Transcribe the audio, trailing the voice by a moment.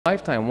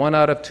lifetime. 1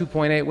 out of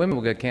 2.8 women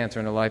will get cancer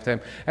in a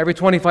lifetime. Every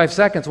 25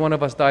 seconds, one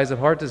of us dies of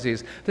heart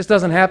disease. This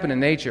doesn't happen in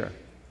nature.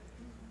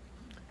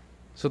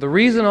 So the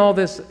reason all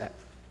this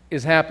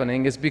is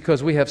happening is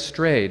because we have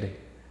strayed.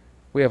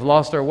 We have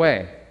lost our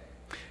way.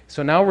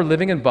 So now we're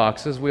living in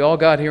boxes. We all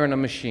got here in a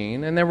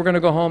machine, and then we're going to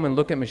go home and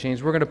look at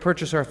machines. We're going to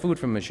purchase our food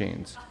from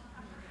machines.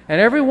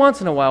 And every once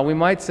in a while, we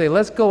might say,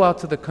 let's go out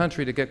to the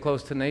country to get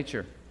close to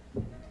nature.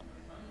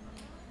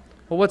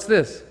 Well, what's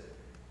this?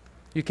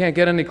 You can't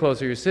get any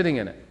closer. You're sitting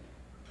in it.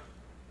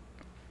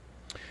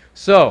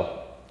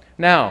 So,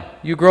 now,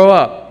 you grow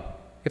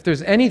up. If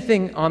there's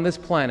anything on this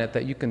planet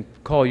that you can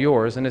call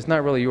yours, and it's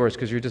not really yours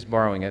because you're just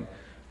borrowing it,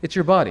 it's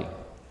your body.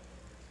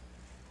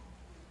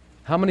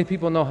 How many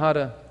people know how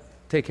to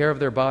take care of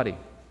their body?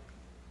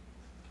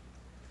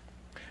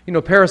 You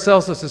know,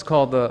 Paracelsus is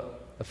called the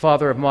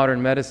father of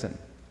modern medicine.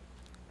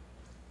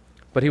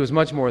 But he was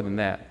much more than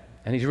that.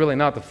 And he's really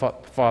not the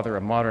father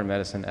of modern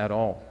medicine at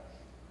all.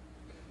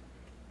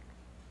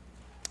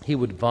 He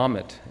would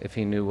vomit if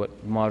he knew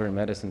what modern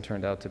medicine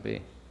turned out to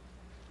be.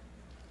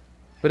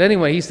 But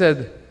anyway, he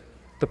said,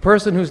 the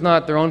person who's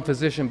not their own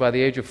physician by the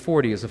age of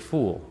 40 is a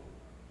fool.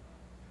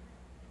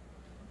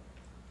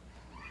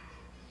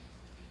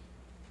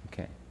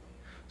 Okay.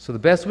 So the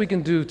best we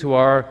can do to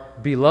our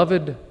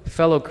beloved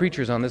fellow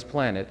creatures on this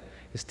planet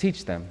is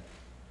teach them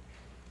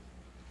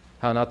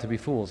how not to be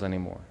fools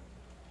anymore.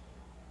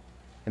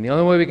 And the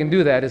only way we can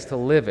do that is to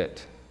live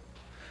it.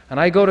 And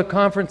I go to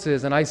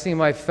conferences and I see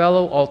my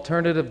fellow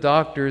alternative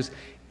doctors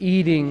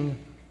eating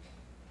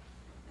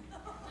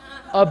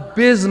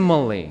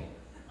abysmally.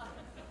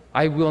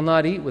 I will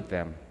not eat with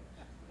them.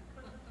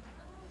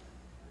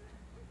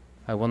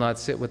 I will not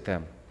sit with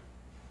them.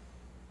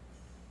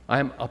 I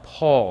am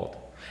appalled.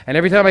 And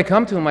every time I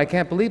come to them, I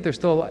can't believe they're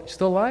still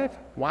alive.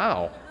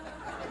 Wow.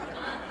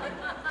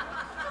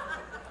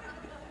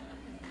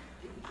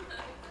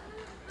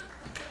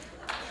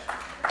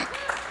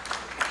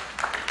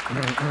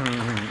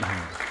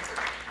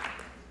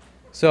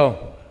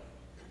 So,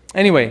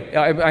 anyway,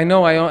 I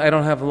know I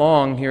don't have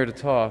long here to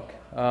talk,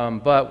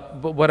 but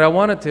what I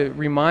wanted to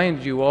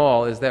remind you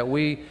all is that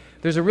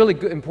there's a really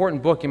good,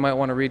 important book you might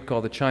want to read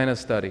called The China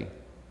Study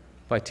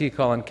by T.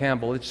 Colin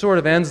Campbell. It sort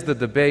of ends the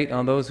debate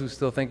on those who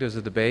still think there's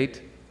a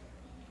debate.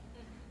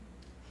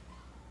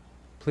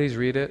 Please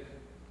read it.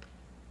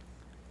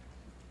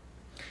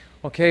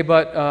 Okay,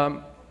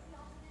 but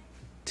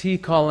T.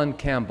 Colin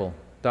Campbell.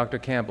 Dr.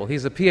 Campbell.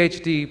 He's a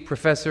PhD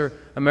professor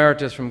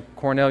emeritus from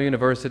Cornell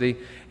University,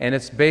 and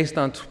it's based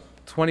on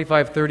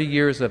 25, 30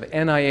 years of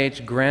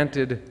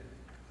NIH-granted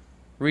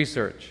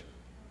research.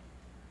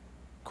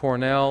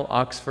 Cornell,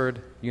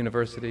 Oxford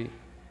University,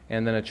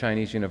 and then a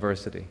Chinese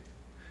university.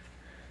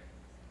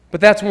 But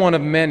that's one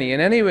of many.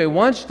 And anyway,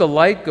 once the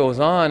light goes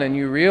on and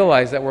you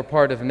realize that we're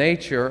part of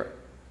nature,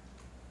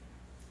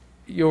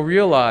 you'll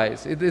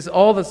realize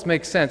all this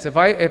makes sense. If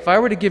I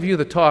were to give you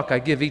the talk I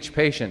give each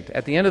patient,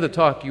 at the end of the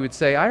talk you would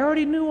say, I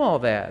already knew all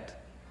that.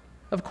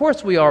 Of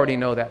course we already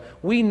know that.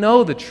 We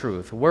know the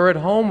truth. We're at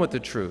home with the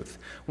truth.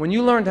 When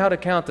you learned how to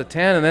count to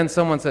 10 and then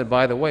someone said,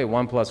 by the way,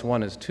 1 +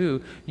 1 is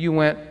 2, you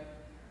went,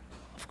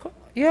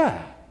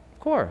 yeah, of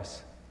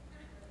course.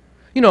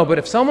 You know, but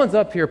if someone's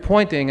up here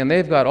pointing and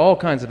they've got all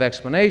kinds of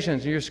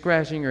explanations and you're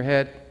scratching your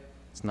head,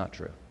 it's not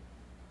true.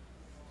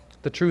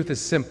 The truth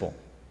is simple.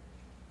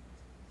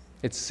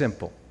 It's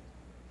simple.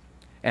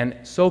 And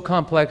so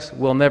complex,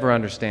 we'll never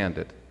understand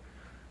it.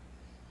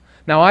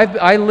 Now,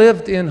 I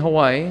lived in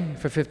Hawaii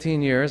for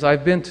 15 years.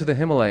 I've been to the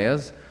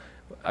Himalayas,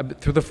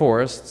 through the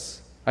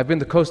forests. I've been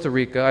to Costa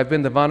Rica. I've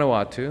been to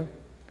Vanuatu.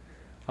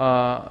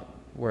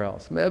 Where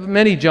else?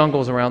 Many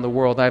jungles around the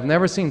world. I've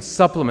never seen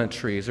supplement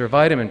trees or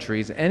vitamin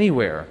trees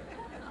anywhere.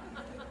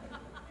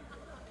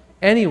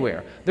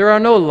 Anywhere. There are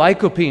no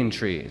lycopene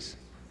trees,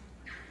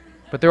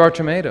 but there are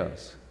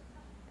tomatoes.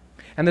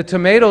 And the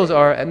tomatoes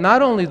are,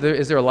 not only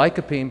is there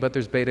lycopene, but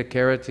there's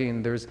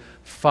beta-carotene, there's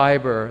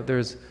fiber,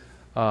 there's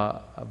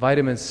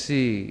vitamin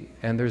C,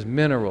 and there's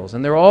minerals.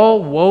 And they're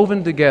all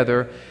woven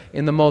together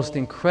in the most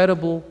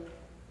incredibly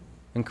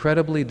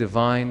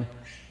divine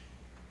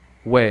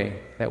way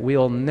that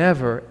we'll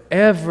never,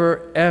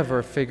 ever,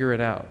 ever figure it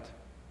out.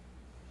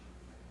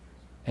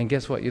 And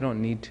guess what? You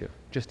don't need to.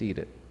 Just eat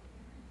it.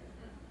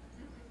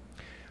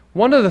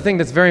 One other thing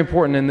that's very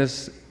important in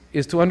this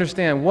is to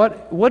understand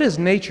what is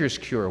nature's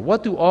cure?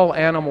 What do all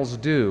animals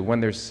do when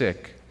they're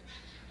sick?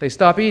 They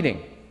stop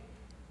eating.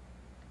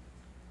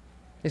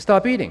 They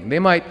stop eating. They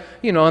might,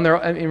 you know, and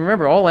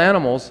remember, all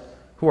animals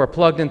who are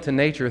plugged into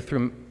nature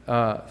through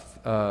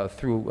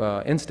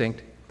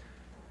instinct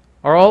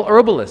are all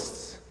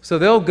herbalists. So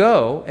they'll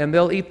go and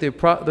they'll eat the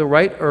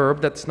right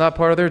herb that's not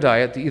part of their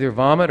diet to either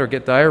vomit or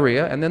get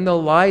diarrhea, and then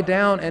they'll lie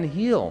down and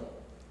heal.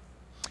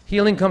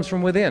 Healing comes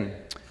from within.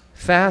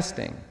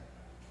 Fasting.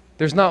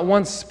 There's not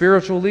one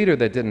spiritual leader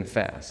that didn't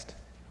fast.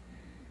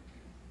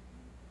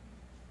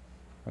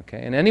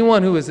 Okay, and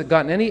anyone who has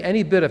gotten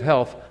any bit of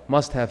health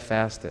must have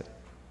fasted.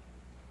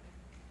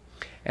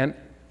 And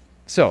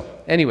so,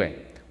 anyway,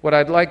 what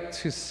I'd like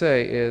to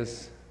say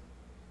is,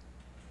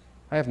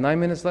 I have 9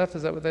 minutes left,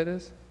 is that what that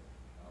is?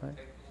 Right?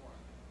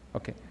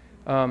 Okay.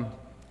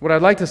 What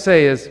I'd like to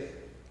say is,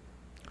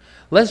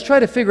 let's try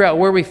to figure out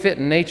where we fit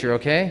in nature,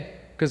 okay?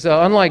 Because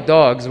unlike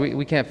dogs,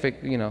 we can't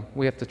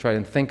we have to try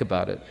and think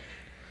about it.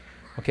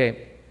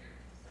 Okay.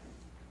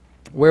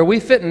 Where we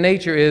fit in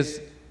nature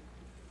is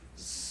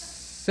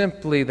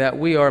simply that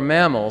we are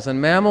mammals, and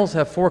mammals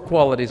have 4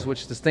 qualities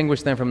which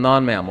distinguish them from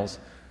non-mammals.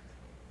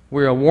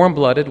 We are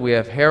warm-blooded, we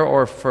have hair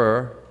or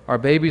fur, our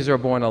babies are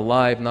born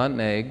alive, not in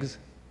eggs,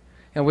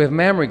 and we have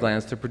mammary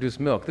glands to produce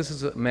milk. This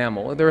is a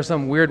mammal. There are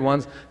some weird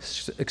ones,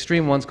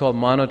 extreme ones called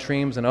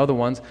monotremes and other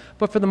ones,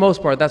 but for the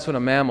most part, that's what a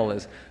mammal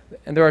is.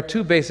 And there are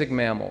 2 basic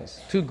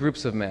mammals, 2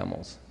 groups of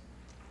mammals.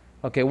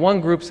 Okay, one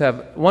group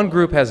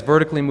has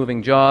vertically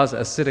moving jaws,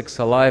 acidic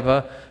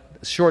saliva,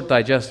 short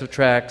digestive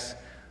tracts,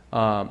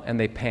 and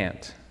they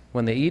pant.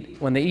 When they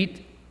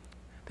eat,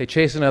 they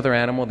chase another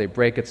animal, they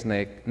break its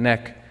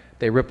neck,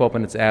 they rip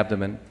open its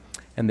abdomen,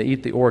 and they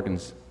eat the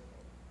organs: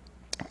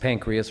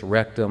 pancreas,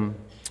 rectum,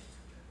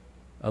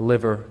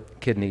 liver,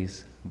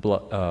 kidneys,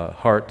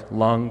 heart,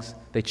 lungs.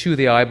 They chew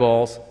the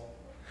eyeballs.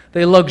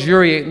 They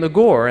luxuriate in the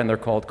gore, and they're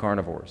called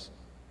carnivores.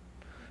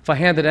 If I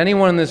handed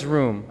anyone in this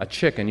room a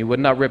chicken, you would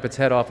not rip its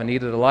head off and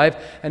eat it alive,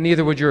 and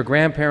neither would your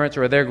grandparents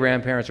or their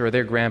grandparents or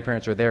their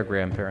grandparents or their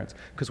grandparents,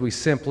 because we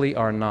simply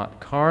are not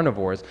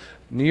carnivores.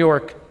 New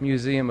York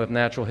Museum of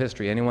Natural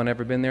History. Anyone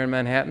ever been there in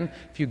Manhattan?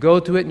 If you go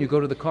to it and you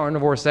go to the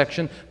carnivore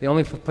section, the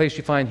only place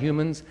you find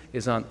humans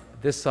is on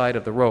this side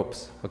of the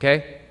ropes,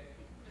 okay?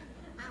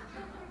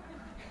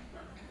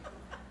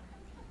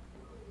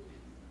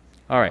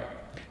 All right.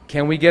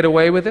 Can we get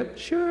away with it?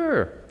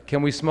 Sure.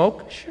 Can we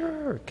smoke?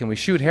 Sure. Can we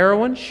shoot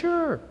heroin?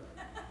 Sure.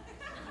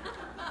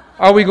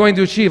 Are we going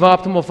to achieve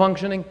optimal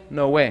functioning?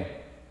 No way.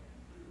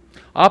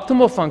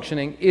 Optimal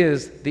functioning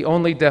is the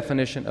only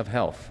definition of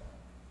health.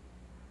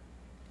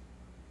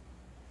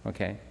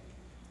 Okay?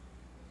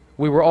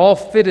 We were all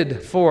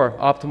fitted for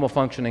optimal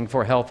functioning,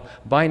 for health,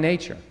 by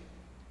nature.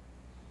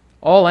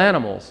 All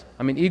animals,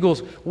 I mean,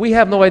 eagles, we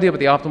have no idea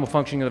what the optimal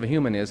functioning of a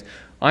human is.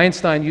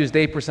 Einstein used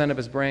 8% of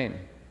his brain.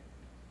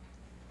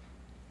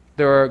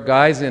 There are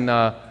guys in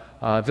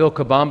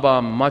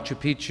Vilcabamba, Machu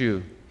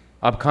Picchu,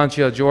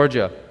 Abkhazia,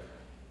 Georgia.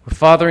 We're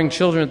fathering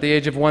children at the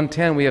age of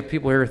 110. We have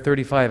people here at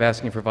 35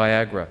 asking for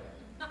Viagra.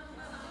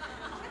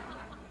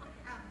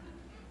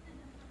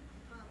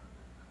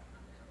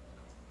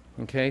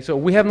 Okay, so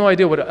we have no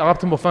idea what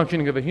optimal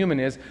functioning of a human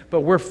is,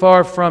 but we're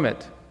far from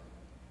it.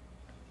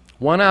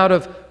 1 out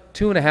of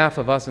 2.5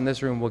 of us in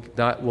this room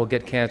will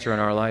get cancer in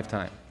our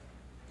lifetime.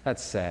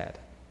 That's sad.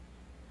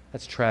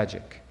 That's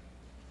tragic.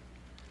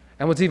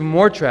 And what's even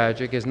more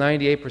tragic is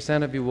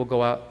 98% of you will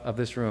go out of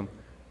this room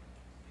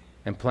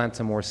and plant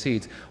some more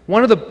seeds.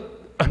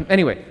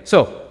 Anyway,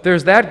 so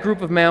there's that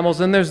group of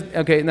mammals, and there's,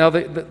 okay, now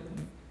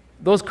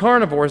those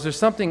carnivores, there's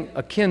something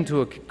akin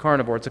to a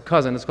carnivore. It's a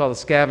cousin. It's called a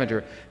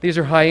scavenger. These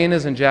are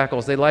hyenas and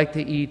jackals. They like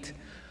to eat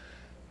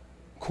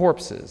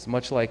corpses,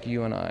 much like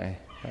you and I,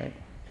 right?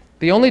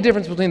 The only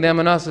difference between them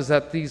and us is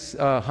that these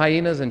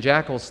hyenas and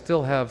jackals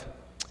still have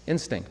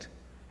instinct,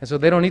 and so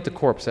they don't eat the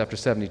corpse after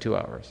 72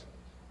 hours.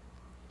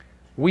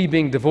 We,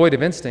 being devoid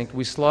of instinct,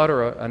 we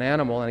slaughter an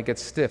animal and it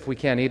gets stiff. We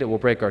can't eat it, we'll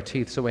break our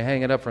teeth, so we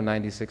hang it up for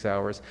 96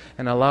 hours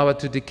and allow it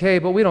to decay,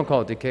 but we don't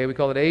call it decay, we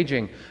call it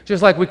aging.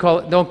 Just like we call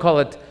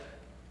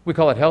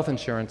it health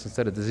insurance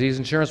instead of disease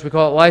insurance, we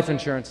call it life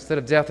insurance instead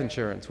of death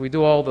insurance. We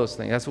do all those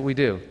things, that's what we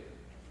do.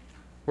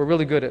 We're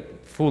really good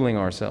at fooling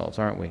ourselves,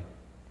 aren't we?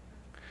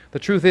 The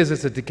truth is,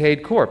 it's a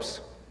decayed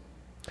corpse.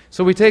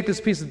 So we take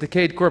this piece of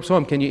decayed corpse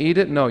home. Can you eat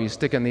it? No, you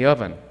stick it in the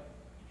oven.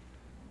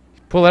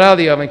 Pull it out of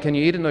the oven. Can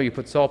you eat it? No, you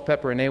put salt,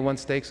 pepper, and A1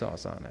 steak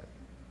sauce on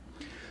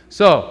it.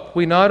 So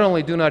we not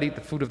only do not eat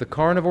the food of the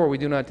carnivore, we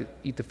do not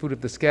eat the food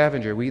of the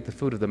scavenger, we eat the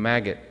food of the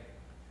maggot.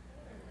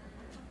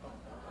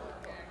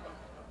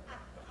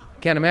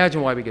 Can't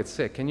imagine why we get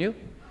sick, can you?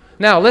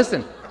 Now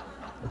listen,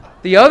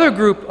 the other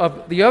group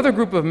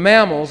of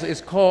mammals is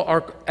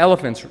called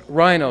elephants,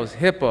 rhinos,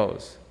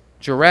 hippos,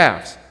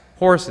 giraffes,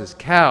 horses,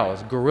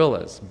 cows,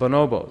 gorillas,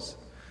 bonobos.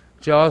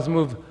 Jaws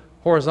move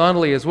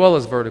horizontally as well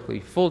as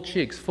vertically, full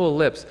cheeks, full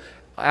lips,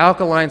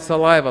 alkaline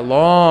saliva,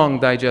 long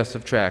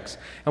digestive tracts.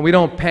 And we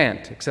don't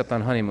pant, except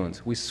on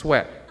honeymoons. We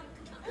sweat.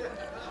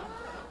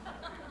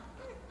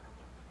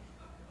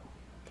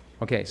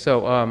 Okay,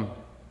 so,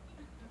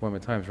 my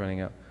time's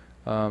running out.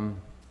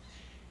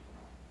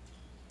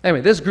 Anyway,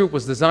 this group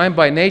was designed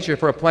by nature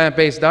for a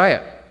plant-based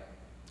diet.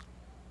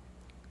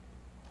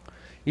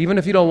 Even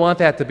if you don't want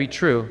that to be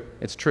true,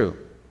 it's true.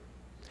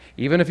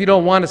 Even if you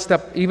don't want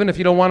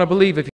to believe, if